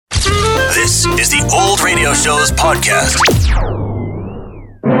This is the Old Radio Show's podcast.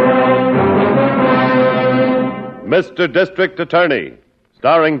 Mr. District Attorney,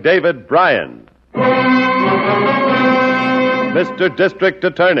 starring David Bryan. Mr. District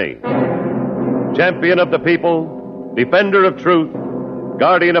Attorney, champion of the people, defender of truth,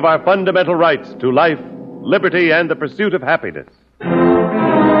 guardian of our fundamental rights to life, liberty, and the pursuit of happiness.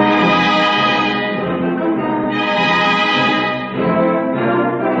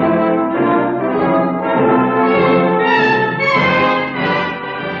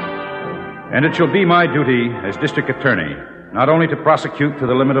 And it shall be my duty as district attorney not only to prosecute to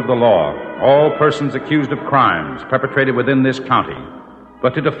the limit of the law all persons accused of crimes perpetrated within this county,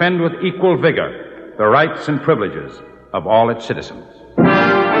 but to defend with equal vigor the rights and privileges of all its citizens.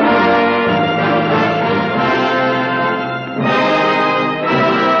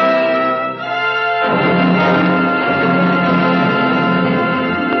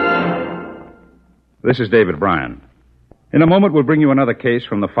 This is David Bryan. In a moment, we'll bring you another case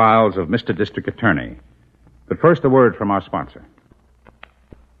from the files of Mr. District Attorney. But first, a word from our sponsor.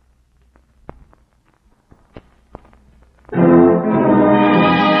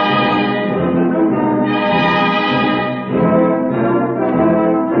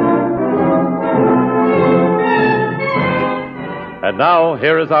 And now,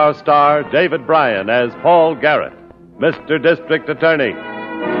 here is our star, David Bryan, as Paul Garrett, Mr. District Attorney.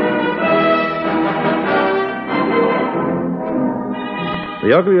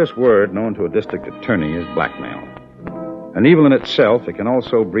 The ugliest word known to a district attorney is blackmail. And evil in itself, it can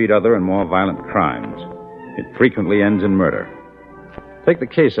also breed other and more violent crimes. It frequently ends in murder. Take the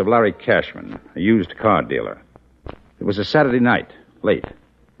case of Larry Cashman, a used car dealer. It was a Saturday night, late.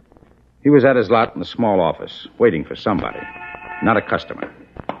 He was at his lot in the small office, waiting for somebody, not a customer.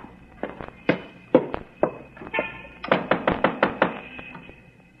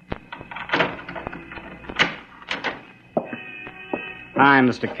 Hi,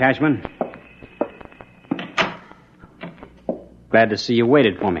 Mr. Cashman. Glad to see you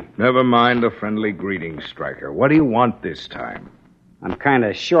waited for me. Never mind the friendly greeting, Stryker. What do you want this time? I'm kind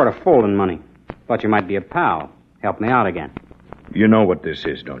of short of folding money. Thought you might be a pal. Help me out again. You know what this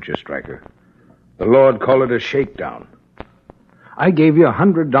is, don't you, Stryker? The Lord called it a shakedown. I gave you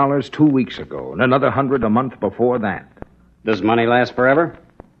 $100 2 weeks ago and another $100 a month before that. Does money last forever?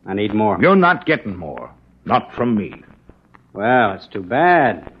 I need more. You're not getting more. Not from me. Well, it's too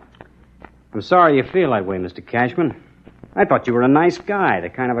bad. I'm sorry you feel that way, Mr. Cashman. I thought you were a nice guy, the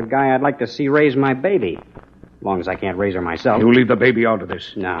kind of a guy I'd like to see raise my baby. As long as I can't raise her myself. You leave the baby out of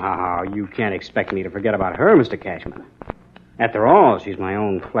this. No, you can't expect me to forget about her, Mr. Cashman. After all, she's my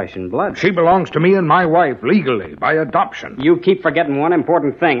own flesh and blood. She belongs to me and my wife, legally, by adoption. You keep forgetting one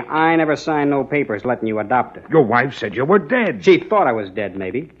important thing. I never signed no papers letting you adopt her. Your wife said you were dead. She thought I was dead,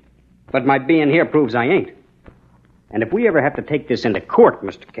 maybe. But my being here proves I ain't. And if we ever have to take this into court,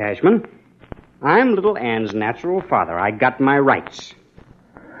 Mr. Cashman, I'm little Ann's natural father. I got my rights.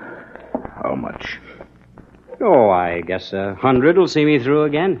 How much? Oh, I guess 100 will see me through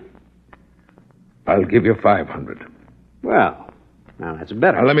again. I'll give you 500. Well, now that's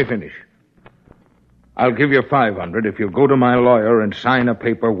better. Now, let me finish. I'll give you 500 if you go to my lawyer and sign a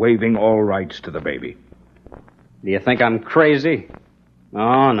paper waiving all rights to the baby. Do you think I'm crazy?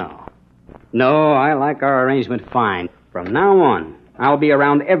 Oh, no. No, I like our arrangement fine. From now on, I'll be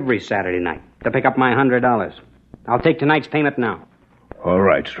around every Saturday night to pick up my $100. I'll take tonight's payment now. All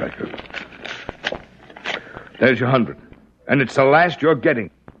right, Stryker. There's your 100. And it's the last you're getting.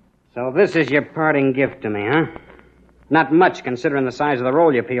 So this is your parting gift to me, huh? Not much, considering the size of the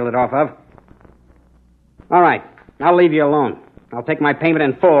roll you peeled it off of. All right, I'll leave you alone. I'll take my payment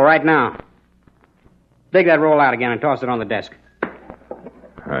in full right now. Dig that roll out again and toss it on the desk.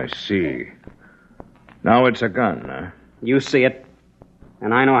 I see. Now it's a gun, huh? You see it,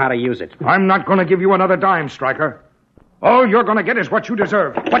 and I know how to use it. I'm not going to give you another dime, Stryker. All you're going to get is what you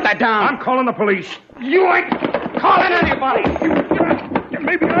deserve. Put that down. I'm calling the police. You ain't calling anybody.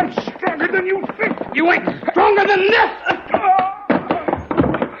 Maybe I'm stronger than you think. You ain't stronger than this.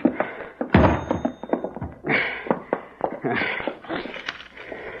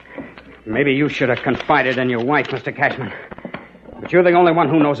 Maybe you should have confided in your wife, Mr. Cashman. But you're the only one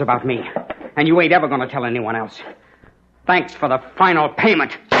who knows about me. And you ain't ever going to tell anyone else. Thanks for the final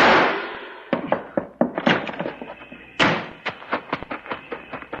payment.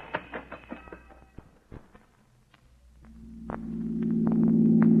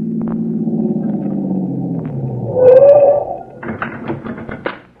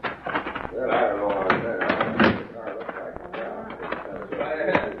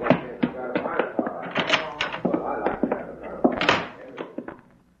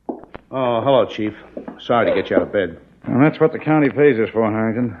 Oh, hello, Chief. Sorry to get you out of bed. Well, that's what the county pays us for,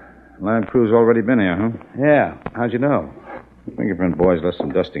 Harrington. Lab crew's already been here, huh? Yeah. How'd you know? The fingerprint boys left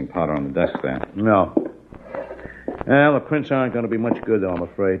some dusting powder on the desk there. No. Well, the prints aren't going to be much good, though, I'm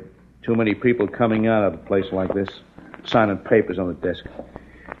afraid. Too many people coming out of a place like this, signing papers on the desk.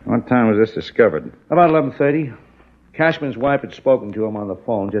 What time was this discovered? About 11:30. Cashman's wife had spoken to him on the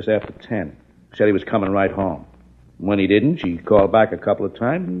phone just after 10. Said he was coming right home. When he didn't, she called back a couple of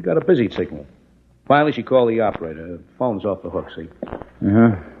times and got a busy signal. Finally, she called the operator. The phone's off the hook, see?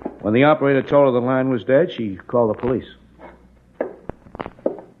 Uh-huh. When the operator told her the line was dead, she called the police.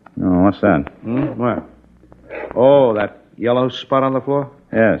 Oh, what's that? What? Oh, that yellow spot on the floor?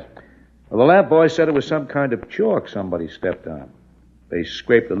 Yes. Well, the lab boy said it was some kind of chalk somebody stepped on. They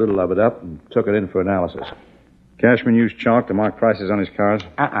scraped a little of it up and took it in for analysis. Cashman used chalk to mark prices on his cars?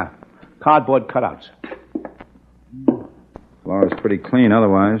 Cardboard cutouts. Floor is pretty clean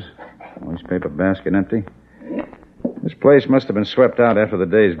otherwise. Wastepaper basket empty. This place must have been swept out after the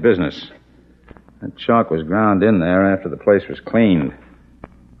day's business. That chalk was ground in there after the place was cleaned.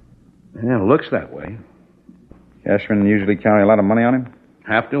 Yeah, it looks that way. Cashman usually carry a lot of money on him?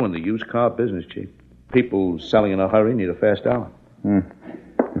 Have to in the used car business, Chief. People selling in a hurry need a fast dollar. You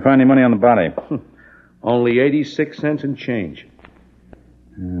find any money on the body? Only 86 cents and change.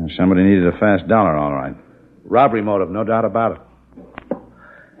 Somebody needed a fast dollar, all right. Robbery motive, no doubt about it.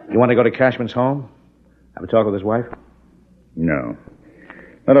 You want to go to Cashman's home? Have a talk with his wife? No.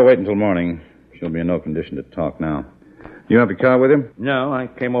 Let her wait until morning. She'll be in no condition to talk now. You have the car with him? No, I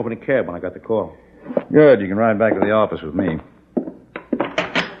came over in a cab when I got the call. Good. You can ride back to the office with me.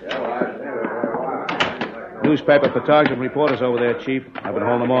 Newspaper photographers and reporters over there, Chief. I've been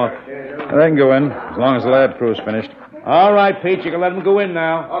holding them off. They can go in, as long as the lab crew's finished. All right, Pete, you can let them go in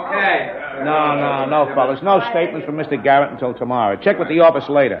now. Okay. No, fellas. No statements from Mr. Garrett until tomorrow. Check with the office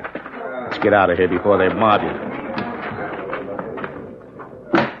later. Let's get out of here before they mob you.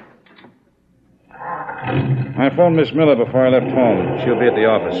 I phoned Miss Miller before I left home. She'll be at the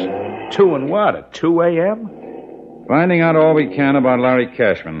office. 2 and what? At 2 a.m.? Finding out all we can about Larry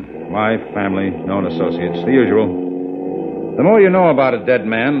Cashman. Wife, family, known associates, the usual. The more you know about a dead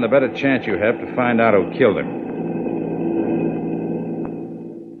man, the better chance you have to find out who killed him.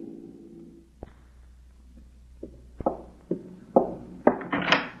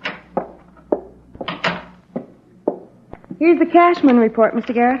 Here's the Cashman report,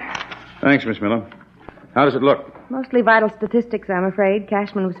 Mr. Garrett. Thanks, Miss Miller. How does it look? Mostly vital statistics, I'm afraid.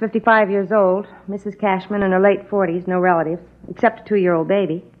 Cashman was 55 years old. Mrs. Cashman in her late 40s, no relatives, except a 2-year-old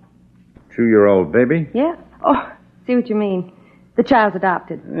baby. 2-year-old baby? Yeah. Oh, see what you mean. The child's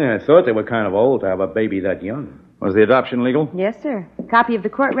adopted. Yeah, I thought they were kind of old to have a baby that young. Was the adoption legal? Yes, sir. A copy of the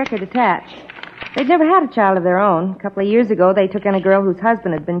court record attached. They'd never had a child of their own. A couple of years ago, they took in a girl whose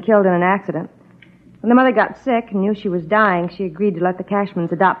husband had been killed in an accident. When the mother got sick and knew she was dying, she agreed to let the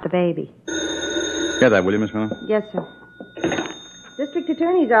Cashmans adopt the baby. Get that, will you, Miss Miller? Yes, sir. District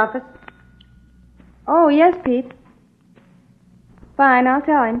Attorney's office. Oh, yes, Pete. Fine, I'll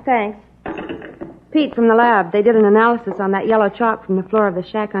tell him. Thanks. Pete, from the lab. They did an analysis on that yellow chalk from the floor of the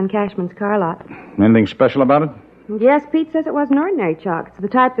shack on Cashman's car lot. Anything special about it? Yes, Pete says it wasn't ordinary chalk. It's the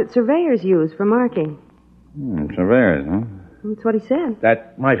type that surveyors use for marking. Surveyors, huh? That's what he said.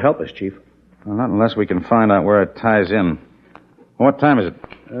 That might help us, Chief. Well, not unless we can find out where it ties in. What time is it?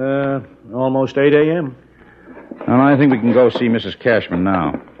 Almost 8 a.m. Well, I think we can go see Mrs. Cashman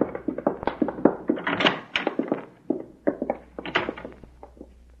now.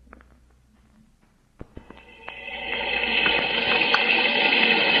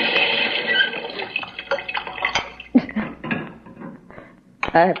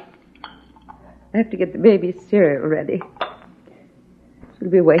 I have to get the baby's cereal ready. She'll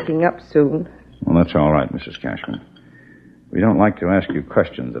be waking up soon. Well, that's all right, Mrs. Cashman. We don't like to ask you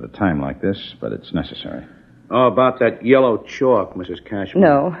questions at a time like this, but it's necessary. Oh, about that yellow chalk, Mrs. Cashman.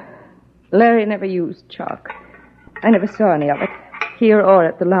 No. Larry never used chalk. I never saw any of it, here or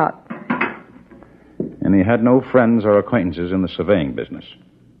at the lot. And he had no friends or acquaintances in the surveying business.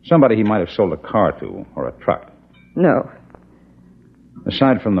 Somebody he might have sold a car to or a truck. No.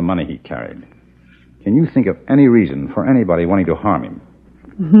 Aside from the money he carried, can you think of any reason for anybody wanting to harm him?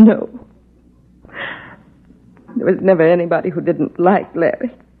 No. There was never anybody who didn't like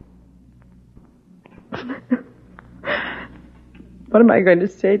Larry. What am I going to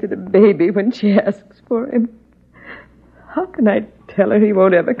say to the baby when she asks for him? How can I tell her he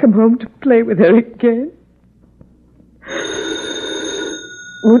won't ever come home to play with her again?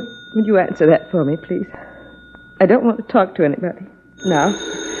 Would you answer that for me, please? I don't want to talk to anybody. Now?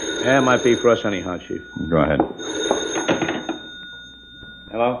 Yeah, it might be for us anyhow, Chief. Go ahead.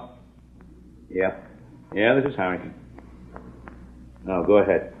 Hello? Yeah. Yeah, this is Harrington. No, go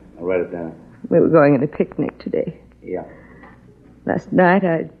ahead. I'll write it down. We were going on a picnic today. Yeah. Last night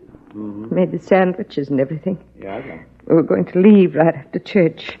I made the sandwiches and everything. Yeah, I know. We were going to leave right after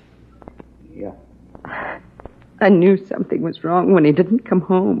church. Yeah. I knew something was wrong when he didn't come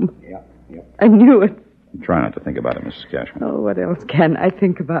home. Yeah. I knew it. Try not to think about it, Mrs. Cashman. Oh, what else can I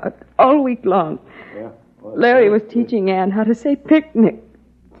think about? All week long. Yeah. Well, Larry was teaching Anne how to say picnic.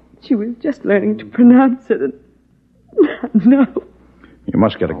 She was just learning to pronounce it. And... No. You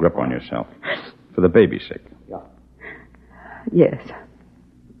must get a grip on yourself. For the baby's sake. Yeah. Yes.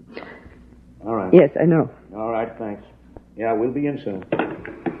 All right. Yes, I know. All right, thanks. Yeah, we'll be in soon.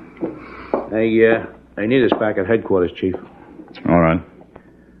 They need us back at headquarters, Chief. All right.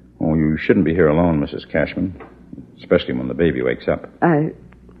 Oh, you shouldn't be here alone, Mrs. Cashman. Especially when the baby wakes up. I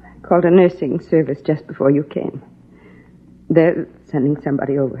called a nursing service just before you came. They're sending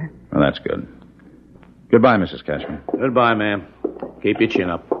somebody over. Well, that's good. Goodbye, Mrs. Cashman. Goodbye, ma'am. Keep your chin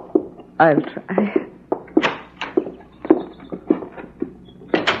up. I'll try.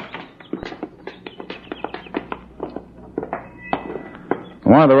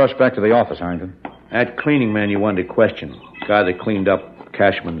 Why the rush back to the office, Harrington? That cleaning man you wanted to question. Guy that cleaned up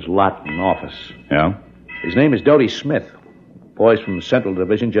Cashman's lot and office. Yeah? His name is Dodie Smith. Boys from the Central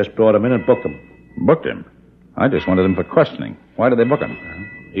Division just brought him in and booked him. Booked him? I just wanted him for questioning. Why did they book him?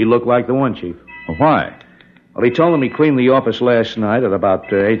 He looked like the one, Chief. Well, why? Well, he told them he cleaned the office last night at about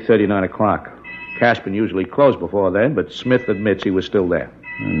 8:30, 9 o'clock. Cashman usually closed before then, but Smith admits he was still there.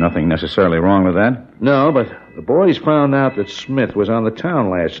 Nothing necessarily wrong with that. No, but the boys found out that Smith was on the town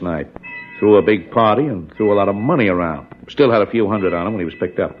last night. Threw a big party and threw a lot of money around. Still had a few hundred on him when he was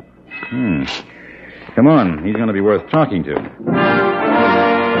picked up. Come on. He's going to be worth talking to.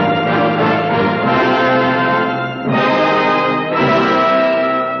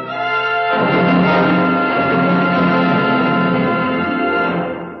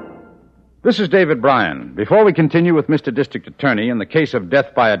 This is David Bryan. Before we continue with Mr. District Attorney in the case of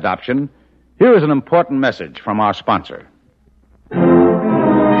death by adoption, here is an important message from our sponsor.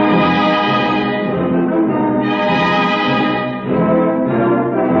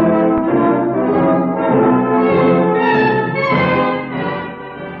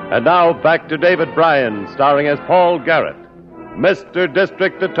 And now back to David Bryan, starring as Paul Garrett, Mr.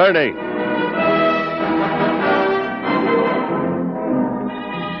 District Attorney.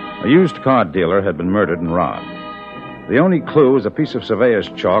 A used car dealer had been murdered and robbed. The only clue was a piece of surveyor's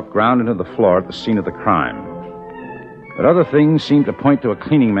chalk ground into the floor at the scene of the crime. But other things seemed to point to a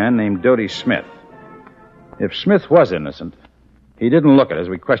cleaning man named Dodie Smith. If Smith was innocent, he didn't look it as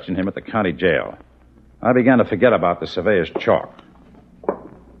we questioned him at the county jail. I began to forget about the surveyor's chalk.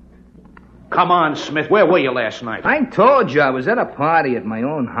 Come on, Smith. Where were you last night? I told you I was at a party at my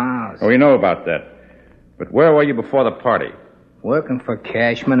own house. Oh, we know about that. But where were you before the party? Working for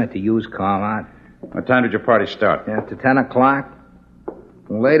Cashman at the used car lot. What time did your party start? After 10 o'clock.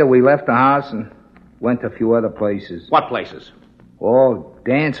 Later, we left the house and went to a few other places. What places? Oh,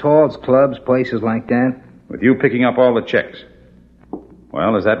 dance halls, clubs, places like that. With you picking up all the checks.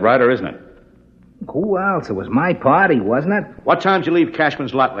 Well, is that right or isn't it? Who else? It was my party, wasn't it? What time did you leave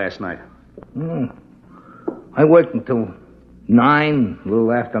Cashman's lot last night? I worked until 9, a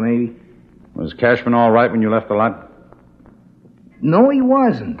little after maybe. Was Cashman all right when you left the lot? No, he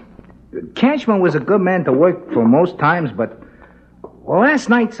wasn't. Cashman was a good man to work for most times, but... Well, last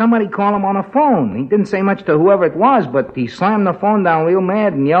night somebody called him on the phone. He didn't say much to whoever it was, but he slammed the phone down real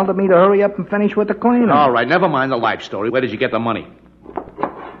mad and yelled at me to hurry up and finish with the cleaning. All right, never mind the life story. Where did you get the money?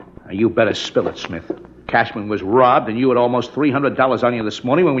 Now, you better spill it, Smith. Cashman was robbed, and you had almost $300 on you this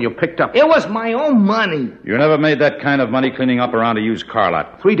morning when you picked up... It was my own money. You never made that kind of money cleaning up around a used car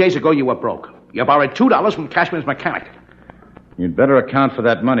lot. 3 days ago, you were broke. You borrowed $2 from Cashman's mechanic. You'd better account for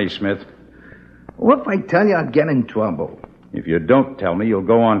that money, Smith. What if I tell you I'll get in trouble? If you don't tell me, you'll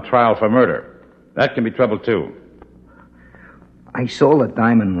go on trial for murder. That can be trouble, too. I sold a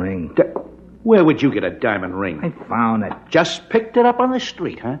diamond ring. Where would you get a diamond ring? I found it. Just picked it up on the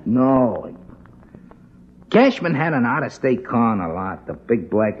street, huh? No. Cashman had an out-of-state car on the lot, the big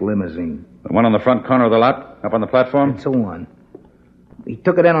black limousine. The one on the front corner of the lot, up on the platform? It's the one. He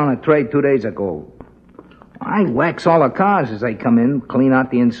took it in on a trade 2 days ago. I wax all the cars as they come in, clean out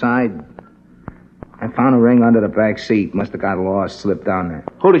the inside. I found a ring under the back seat. Must have got lost, slipped down there.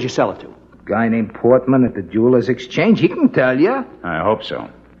 Who did you sell it to? Guy named Portman at the Jewelers Exchange. He can tell you. I hope so.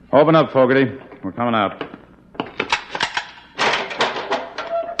 Open up, Fogarty. We're coming out.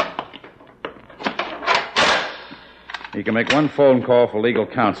 He can make one phone call for legal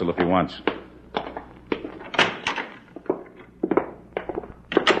counsel if he wants.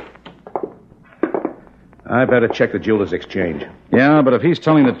 I better check the jeweler's exchange. Yeah, but if he's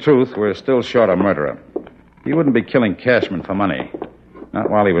telling the truth, we're still short a murderer. He wouldn't be killing Cashman for money. Not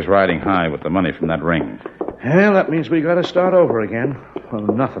while he was riding high with the money from that ring. Well, that means we got to start over again. Well,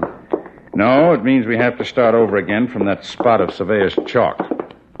 nothing. No, it means we have to start over again from that spot of surveyor's chalk.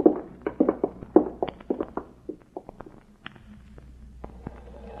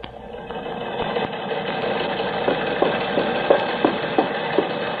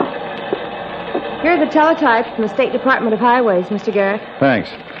 Here are the teletypes from the State Department of Highways, Mr. Garrett. Thanks.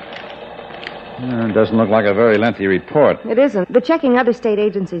 It doesn't look like a very lengthy report. It isn't. They're checking other state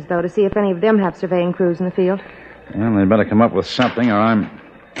agencies, though, to see if any of them have surveying crews in the field. Well, they better come up with something, or I'm...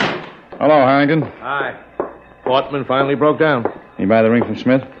 Hello, Harrington. Hi. Portman finally broke down. You buy the ring from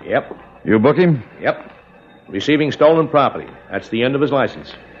Smith? Yep. You book him? Yep. Receiving stolen property. That's the end of his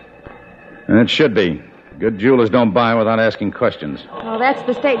license. And it should be. Good jewelers don't buy without asking questions. Well, that's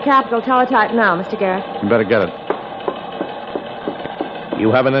the state capitol teletype now, Mr. Garrett. You better get it.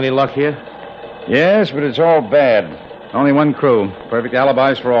 You having any luck here? Yes, but it's all bad. Only one crew. Perfect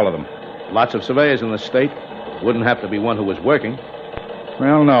alibis for all of them. Lots of surveyors in the state. Wouldn't have to be one who was working.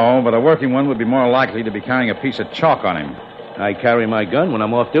 Well, no, but a working one would be more likely to be carrying a piece of chalk on him. I carry my gun when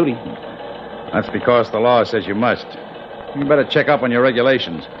I'm off duty. That's because the law says you must. You better check up on your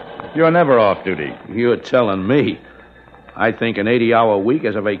regulations. You're never off duty. You're telling me. I think an 80-hour week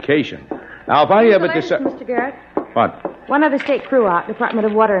is a vacation. Now, if I ever decide... Mr. Garrett. What? One other state crew out, Department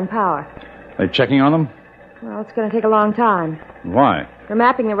of Water and Power. They checking on them? Well, it's going to take a long time. Why? They're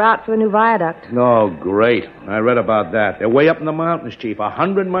mapping the route for the new viaduct. Oh, great. I read about that. They're way up in the mountains, Chief,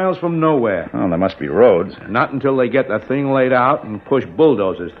 100 miles from nowhere. Oh, there must be roads. Not until they get the thing laid out and push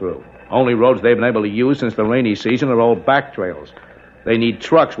bulldozers through. Only roads they've been able to use since the rainy season are old back trails. They need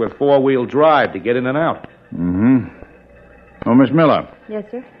trucks with four-wheel drive to get in and out. Mm-hmm. Oh, Miss Miller. Yes,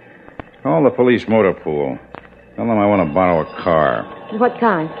 sir? Call the police motor pool. Tell them I want to borrow a car. What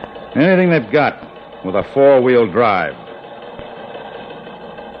kind? Anything they've got with a four-wheel drive.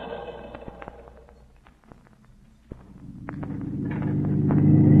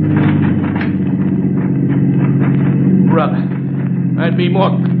 Brother, I'd be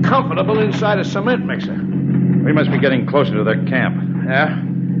more comfortable inside a cement mixer. We must be getting closer to their camp. Yeah?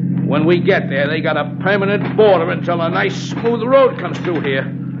 When we get there, they got a permanent border until a nice smooth road comes through here.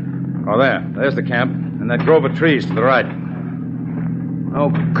 Oh, there's the camp. And that grove of trees to the right.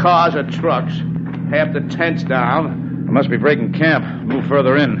 No cars or trucks. Half the tent's down. We must be breaking camp. Move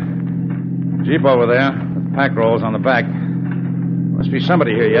further in. Jeep over there. With pack rolls on the back. Must be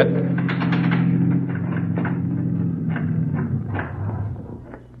somebody here yet.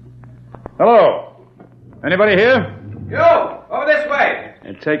 Hello. Anybody here? You! Over this way!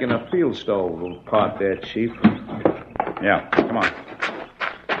 And taking a field stove will park there, Chief. Yeah, come on.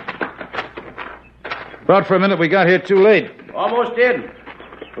 Thought for a minute we got here too late. Almost did.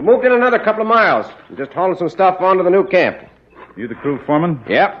 We moved in another couple of miles. We just hauled some stuff onto the new camp. You the crew foreman?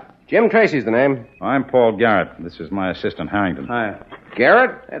 Yep. Jim Tracy's the name. I'm Paul Garrett. This is my assistant, Harrington. Hi.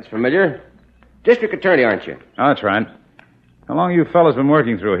 Garrett? That's familiar. District attorney, aren't you? Oh, that's right. How long you fellas been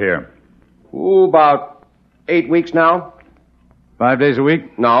working through here? Ooh, about 8 weeks now. 5 days a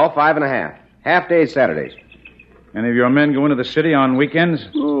week? No, 5.5. Half days Saturdays. Any of your men go into the city on weekends?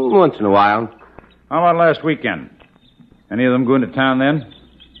 Once in a while. How about last weekend? Any of them go into town then?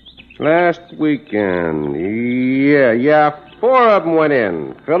 Last weekend. Yeah. 4 of them went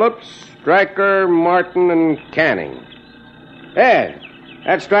in. Phillips, Stryker, Martin, and Canning. Hey,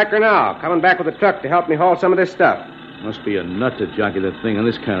 that's Stryker now, coming back with a truck to help me haul some of this stuff. Must be a nut to jockey that thing on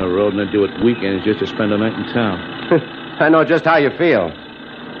this kind of road and then do it weekends just to spend a night in town. I know just how you feel.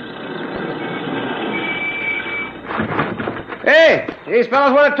 Hey, these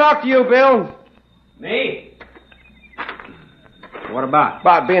fellas want to talk to you, Bill. Me? What about?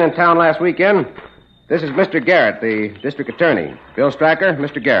 About being in town last weekend. This is Mr. Garrett, the district attorney. Bill Stryker,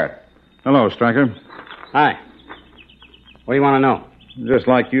 Mr. Garrett. Hello, Stryker. Hi. What do you want to know? Just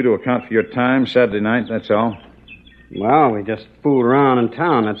like you to account for your time Saturday night, that's all. Well, we just fooled around in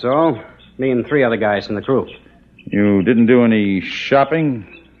town, that's all. Me and 3 other guys from the crew. You didn't do any shopping?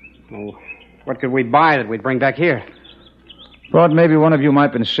 Oh, what could we buy that we'd bring back here? Thought maybe one of you might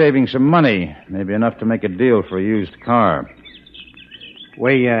have been saving some money. Maybe enough to make a deal for a used car.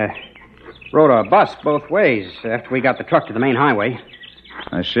 We, rode a bus both ways after we got the truck to the main highway.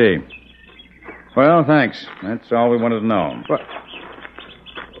 I see. Well, thanks. That's all we wanted to know.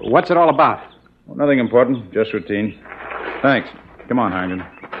 What's it all about? Well, nothing important, just routine. Thanks. Come on, Harrington.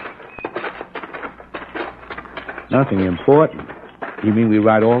 Nothing important. You mean we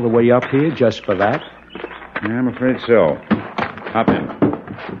ride all the way up here just for that? Yeah, I'm afraid so. Hop in.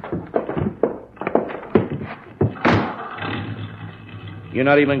 You're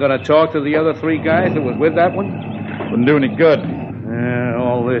not even going to talk to the other 3 guys that was with that one? Wouldn't do any good.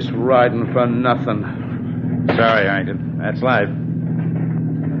 All this riding for nothing. Sorry, Harrington. That's life.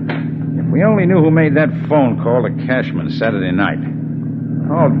 If we only knew who made that phone call to Cashman Saturday night.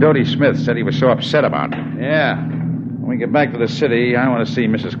 All Dodie Smith said he was so upset about. Yeah. When we get back to the city, I want to see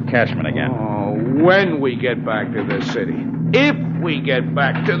Mrs. Cashman again. Oh, when we get back to the city. If we get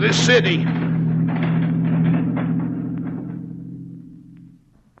back to the city.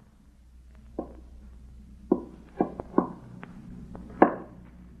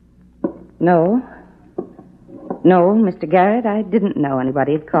 No. No, Mr. Garrett, I didn't know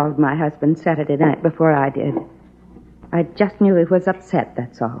anybody had called my husband Saturday night before I did. I just knew he was upset,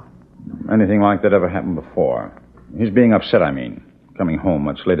 that's all. Anything like that ever happened before? His being upset, I mean. Coming home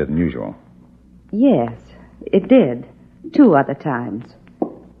much later than usual. Yes, it did. 2 other times.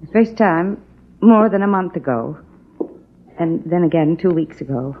 The first time, more than a month ago. And then again 2 weeks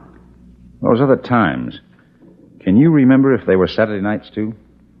ago. Those other times, can you remember if they were Saturday nights, too?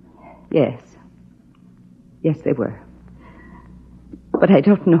 Yes. Yes, they were. But I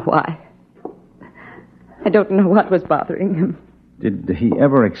don't know why. I don't know what was bothering him. Did he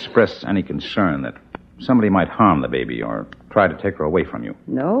ever express any concern that somebody might harm the baby or try to take her away from you?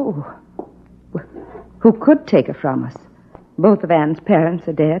 No. Who could take her from us? Both of Anne's parents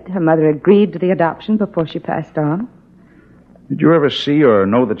are dead. Her mother agreed to the adoption before she passed on. Did you ever see or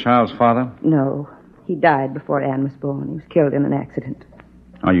know the child's father? No. He died before Anne was born. He was killed in an accident.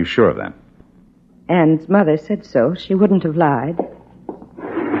 Are you sure of that? Anne's mother said so. She wouldn't have lied.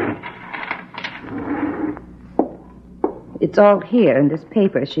 It's all here in this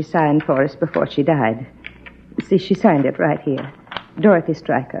paper she signed for us before she died. See, she signed it right here. Dorothy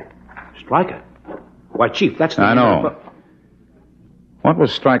Stryker. Stryker? Why, Chief, that's the... I know. What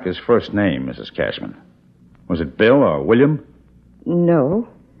was Stryker's first name, Mrs. Cashman? Was it Bill or William? No.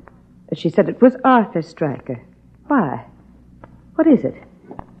 She said it was Arthur Stryker. Why? What is it?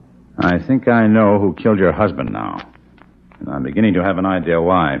 I think I know who killed your husband now. And I'm beginning to have an idea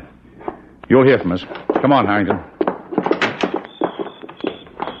why. You'll hear from us. Come on, Harrington.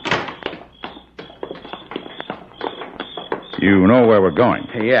 You know where we're going.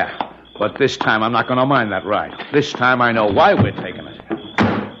 Yeah, but this time I'm not going to mind that ride. This time I know why we're taking it.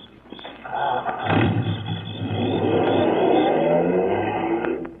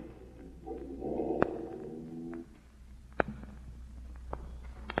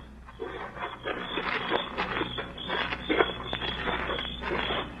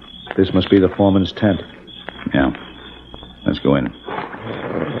 This must be the foreman's tent. Yeah. Let's go in.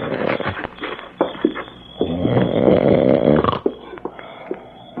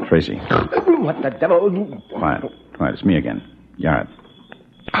 Tracy. What the devil? Quiet. Quiet. It's me again. Yard.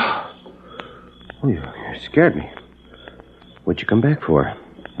 Oh, you scared me. What'd you come back for?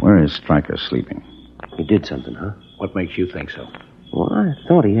 Where is Stryker sleeping? He did something, huh? What makes you think so? Well, I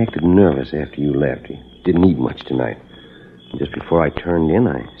thought he acted nervous after you left. He didn't eat much tonight. Just before I turned in,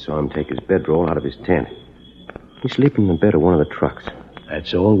 I saw him take his bedroll out of his tent. He's sleeping in the bed of one of the trucks.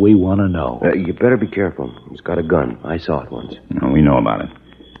 That's all we want to know. You better be careful. He's got a gun. I saw it once. No, we know about it.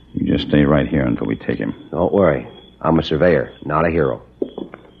 You just stay right here until we take him. Don't worry. I'm a surveyor, not a hero.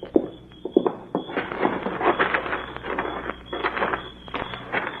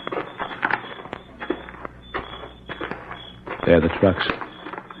 They're the trucks.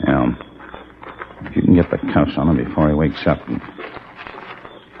 Yeah. If you can get the cuffs on him before he wakes up.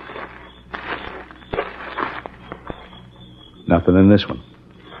 Nothing in this one.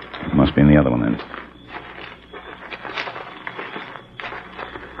 It must be in the other one, then.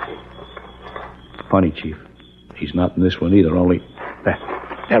 Funny, Chief. He's not in this one either, only...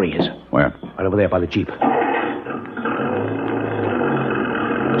 There he is. Where? Right over there by the Jeep.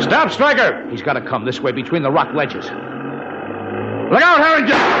 Stop, Stryker! He's got to come this way between the rock ledges. Look out,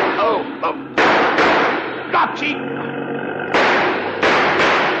 Harrington! Oh. Stop, Chief!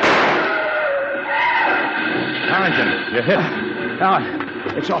 Harrington, you hit. No,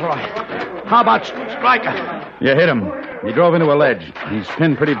 it's all right. How about Stryker? You hit him. He drove into a ledge. He's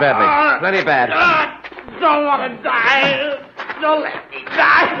pinned pretty badly. Plenty bad. Don't want to die. Don't let me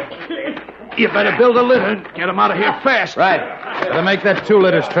die. You better build a litter and get him out of here fast. Right. Better make that 2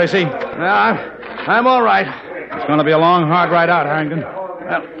 litters, Tracy. I'm all right. It's going to be a long, hard ride out, Harrington.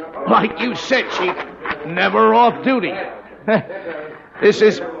 Like you said, Chief, never off duty. This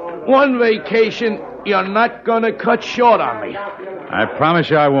is one vacation you're not going to cut short on me. I promise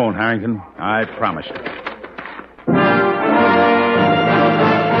you I won't, Harrington. I promise you.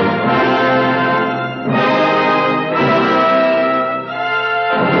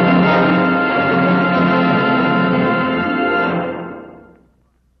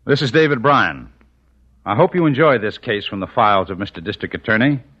 This is David Bryan. I hope you enjoy this case from the files of Mr. District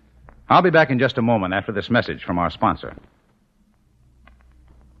Attorney. I'll be back in just a moment after this message from our sponsor.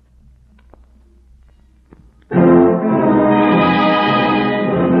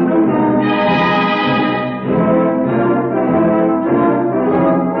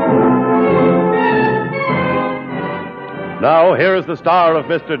 Now, here is the star of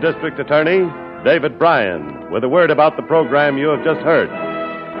Mr. District Attorney, David Bryan, with a word about the program you have just heard.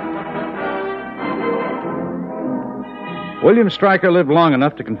 William Stryker lived long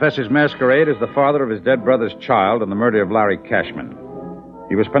enough to confess his masquerade as the father of his dead brother's child in the murder of Larry Cashman.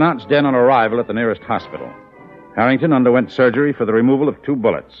 He was pronounced dead on arrival at the nearest hospital. Harrington underwent surgery for the removal of 2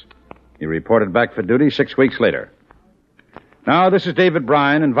 bullets. He reported back for duty 6 weeks later. Now, this is David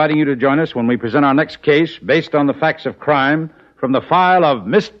Bryan inviting you to join us when we present our next case based on the facts of crime from the file of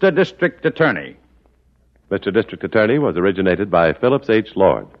Mr. District Attorney. Mr. District Attorney was originated by Phillips H.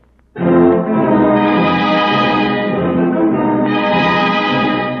 Lord.